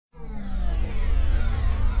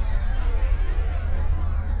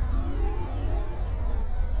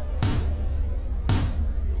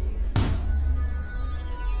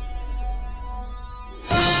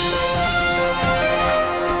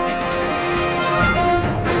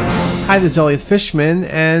Hi, this is Elliot Fishman,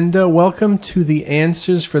 and welcome to the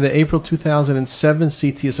answers for the April 2007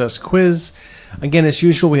 CTisus quiz. Again, as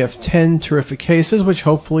usual, we have 10 terrific cases, which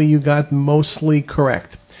hopefully you got mostly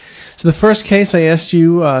correct. So the first case, I asked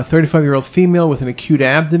you, a 35-year-old female with an acute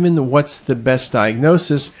abdomen, what's the best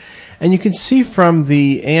diagnosis? And you can see from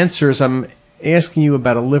the answers, I'm asking you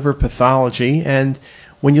about a liver pathology. And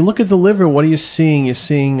when you look at the liver, what are you seeing? You're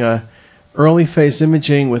seeing early phase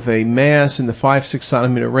imaging with a mass in the 5-6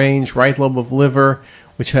 centimeter range, right lobe of liver,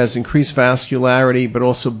 which has increased vascularity, but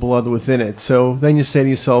also blood within it. So then you say to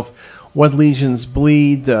yourself, what lesions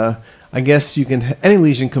bleed? I guess any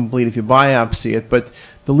lesion can bleed if you biopsy it, but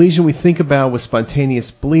the lesion we think about with spontaneous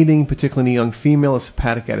bleeding, particularly in a young female, is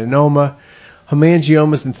hepatic adenoma.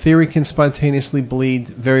 Hemangiomas in theory can spontaneously bleed,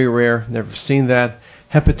 very rare, never seen that.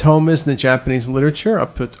 Hepatomas in the Japanese literature,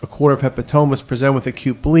 up to a quarter of hepatomas present with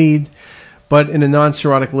acute bleed, but in a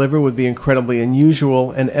non-cirrhotic liver would be incredibly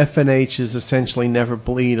unusual, and FNHs essentially never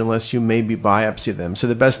bleed unless you maybe biopsy them. So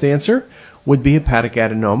the best answer would be hepatic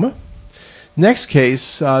adenoma. Next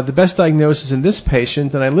case, the best diagnosis in this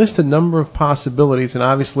patient, and I list a number of possibilities, and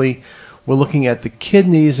obviously we're looking at the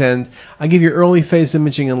kidneys, and I give you early phase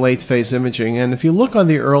imaging and late phase imaging. And if you look on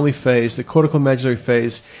the early phase, the corticomedullary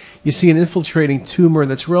phase, you see an infiltrating tumor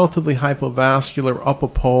that's relatively hypovascular upper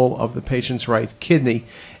pole of the patient's right kidney.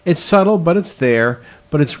 It's subtle, but it's there,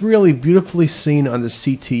 but it's really beautifully seen on the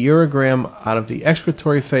CT urogram out of the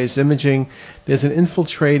excretory phase imaging. There's an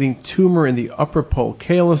infiltrating tumor in the upper pole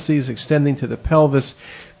calyces extending to the pelvis.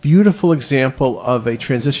 Beautiful example of a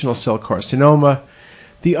transitional cell carcinoma.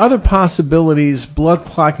 The other possibilities, blood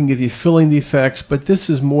clot can give you filling defects, but this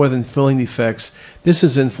is more than filling defects. This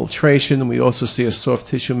is infiltration. We also see a soft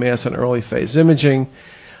tissue mass on early phase imaging.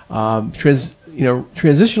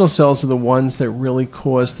 Transitional cells are the ones that really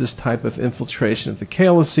cause this type of infiltration of the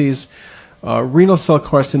calyces. Renal cell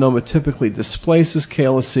carcinoma typically displaces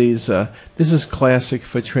calyces. This is classic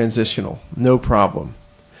for transitional, no problem.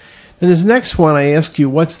 Then this next one, I ask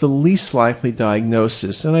you, what's the least likely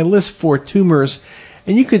diagnosis? And I list 4 tumors.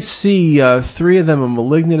 And you could see 3 of them are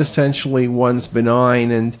malignant, essentially, one's benign.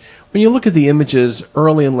 And when you look at the images,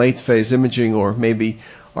 early and late phase imaging, or maybe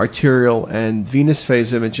arterial and venous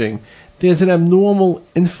phase imaging, there's an abnormal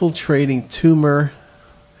infiltrating tumor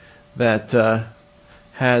that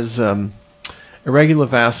has irregular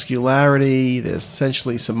vascularity. There's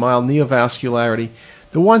essentially some mild neovascularity.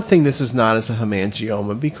 The one thing this is not is a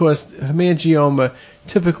hemangioma, because hemangioma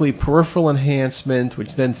typically peripheral enhancement,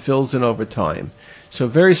 which then fills in over time. So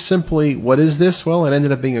very simply, what is this? Well, it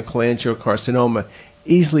ended up being a cholangiocarcinoma.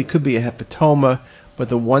 Easily could be a hepatoma, but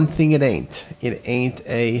the one thing it ain't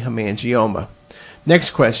a hemangioma.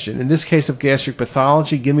 Next question. In this case of gastric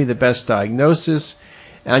pathology, give me the best diagnosis.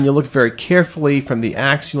 And you look very carefully from the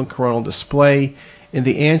axial and coronal display. In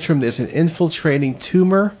the antrum, there's an infiltrating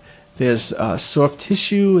tumor. There's soft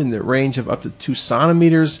tissue in the range of up to 2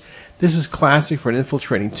 centimeters. This is classic for an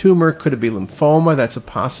infiltrating tumor. Could it be lymphoma? That's a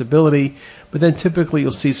possibility. But then typically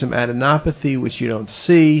you'll see some adenopathy, which you don't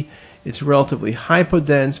see. It's relatively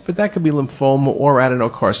hypodense, but that could be lymphoma or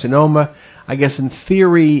adenocarcinoma. I guess in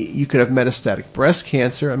theory, you could have metastatic breast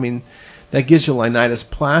cancer. I mean, that gives you linitis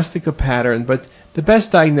plastica pattern, but the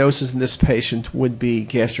best diagnosis in this patient would be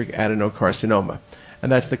gastric adenocarcinoma,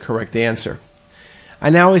 and that's the correct answer. I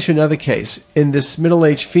now issue another case. In this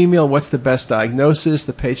middle-aged female, what's the best diagnosis?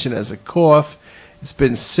 The patient has a cough. It's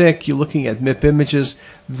been sick. You're looking at MIP images.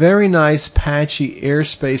 Very nice patchy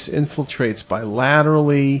airspace infiltrates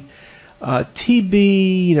bilaterally.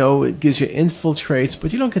 TB, it gives you infiltrates,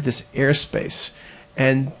 but you don't get this airspace.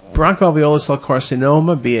 And bronchoalveolar cell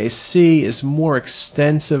carcinoma, BAC, is more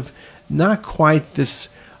extensive. Not quite this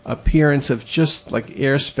appearance of just like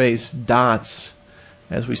airspace dots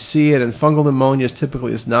as we see it, and fungal pneumonia is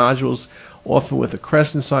typically as nodules, often with a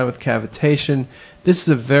crescent sign with cavitation. This is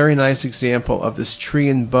a very nice example of this tree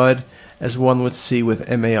and bud, as one would see with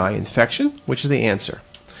MAI infection, which is the answer.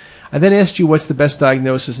 I then asked you what's the best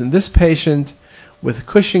diagnosis in this patient with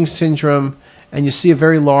Cushing's syndrome, and you see a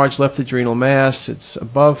very large left adrenal mass. It's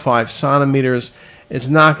above 5 centimeters. It's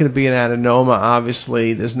not going to be an adenoma,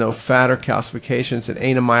 obviously. There's no fat or calcification. It's an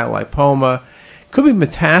anomyelipoma. Could be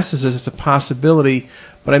metastasis, it's a possibility,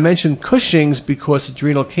 but I mentioned Cushing's because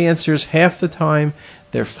adrenal cancers, half the time,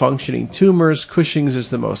 they're functioning tumors. Cushing's is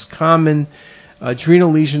the most common.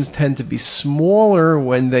 Adrenal lesions tend to be smaller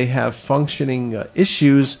when they have functioning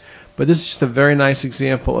issues, but this is just a very nice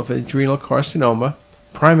example of adrenal carcinoma,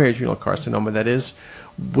 primary adrenal carcinoma, that is,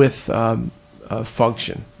 with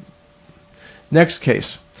function. Next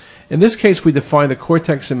case. In this case, we define the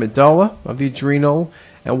cortex and medulla of the adrenal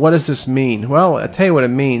And what does this mean? Well, I'll tell you what it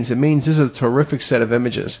means. It means this is a terrific set of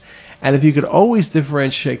images. And if you could always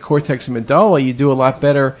differentiate cortex and medulla, you do a lot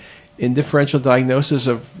better in differential diagnosis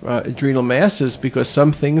of adrenal masses, because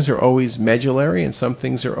some things are always medullary and some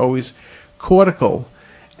things are always cortical.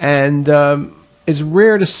 And it's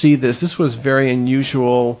rare to see this. This was very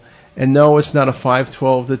unusual. And no, it's not a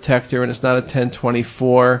 512 detector, and it's not a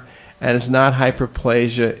 1024, and it's not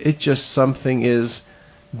hyperplasia. It's just something is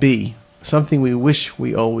B, something we wish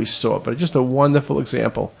we always saw. But just a wonderful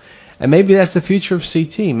example. And maybe that's the future of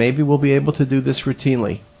CT. Maybe we'll be able to do this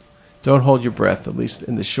routinely. Don't hold your breath, at least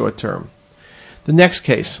in the short term. The next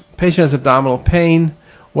case, patient has abdominal pain.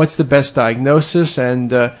 What's the best diagnosis?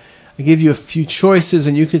 And I give you a few choices,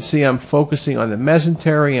 and you can see I'm focusing on the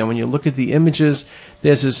mesentery. And when you look at the images,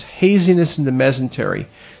 there's this haziness in the mesentery,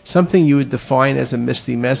 something you would define as a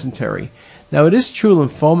misty mesentery. Now, it is true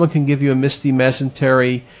lymphoma can give you a misty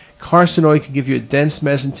mesentery. Carcinoid can give you a dense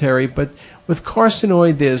mesentery, but with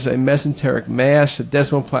carcinoid, there's a mesenteric mass, a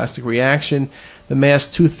desmoplastic reaction. The mass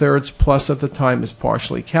 2/3 plus of the time is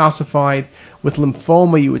partially calcified. With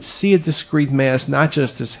lymphoma, you would see a discrete mass, not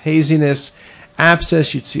just this haziness.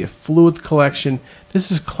 Abscess, you'd see a fluid collection.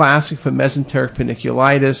 This is classic for mesenteric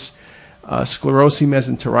paniculitis. Sclerosing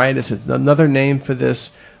mesenteritis is another name for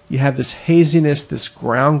this. You have this haziness, this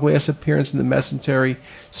ground glass appearance in the mesentery,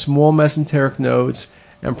 small mesenteric nodes,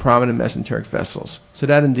 and prominent mesenteric vessels. So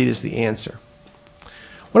that indeed is the answer.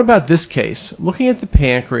 What about this case? Looking at the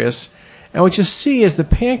pancreas, and what you see is the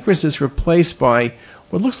pancreas is replaced by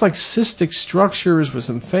what looks like cystic structures with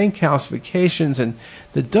some faint calcifications, and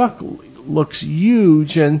the duct looks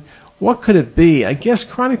huge. And what could it be? I guess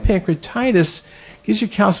chronic pancreatitis gives you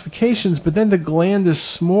calcifications, but then the gland is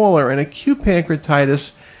smaller, and acute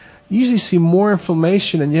pancreatitis, you usually see more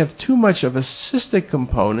inflammation, and you have too much of a cystic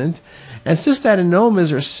component. And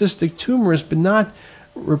cystadenomas are cystic tumors, but not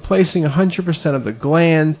replacing 100% of the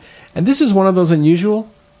gland. And this is one of those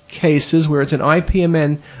unusual cases where it's an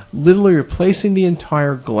IPMN literally replacing the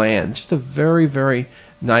entire gland. Just a very, very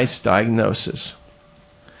nice diagnosis.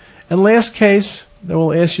 And last case that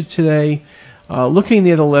we'll ask you today, looking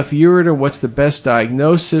near the left ureter, what's the best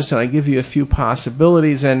diagnosis? And I give you a few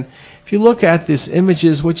possibilities. And if you look at these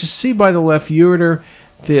images, what you see by the left ureter,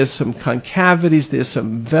 there's some concavities, there's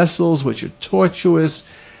some vessels which are tortuous.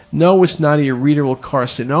 No, it's not a ureteral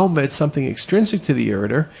carcinoma, it's something extrinsic to the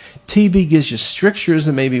ureter. TB gives you strictures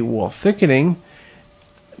and maybe wall thickening.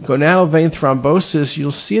 Gonadal vein thrombosis,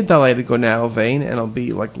 you'll see a dilated gonadal vein, and it'll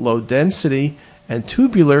be like low density and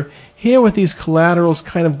tubular. Here with these collaterals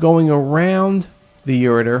kind of going around the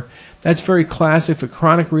ureter, that's very classic for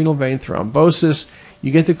chronic renal vein thrombosis. You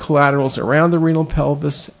get the collaterals around the renal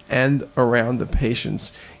pelvis and around the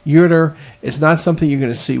patient's ureter. It's not something you're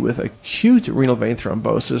going to see with acute renal vein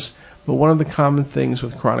thrombosis, but one of the common things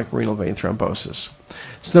with chronic renal vein thrombosis.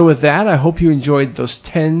 So with that, I hope you enjoyed those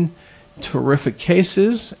 10 terrific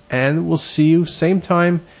cases, and we'll see you same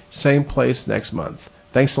time, same place next month.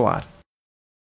 Thanks a lot.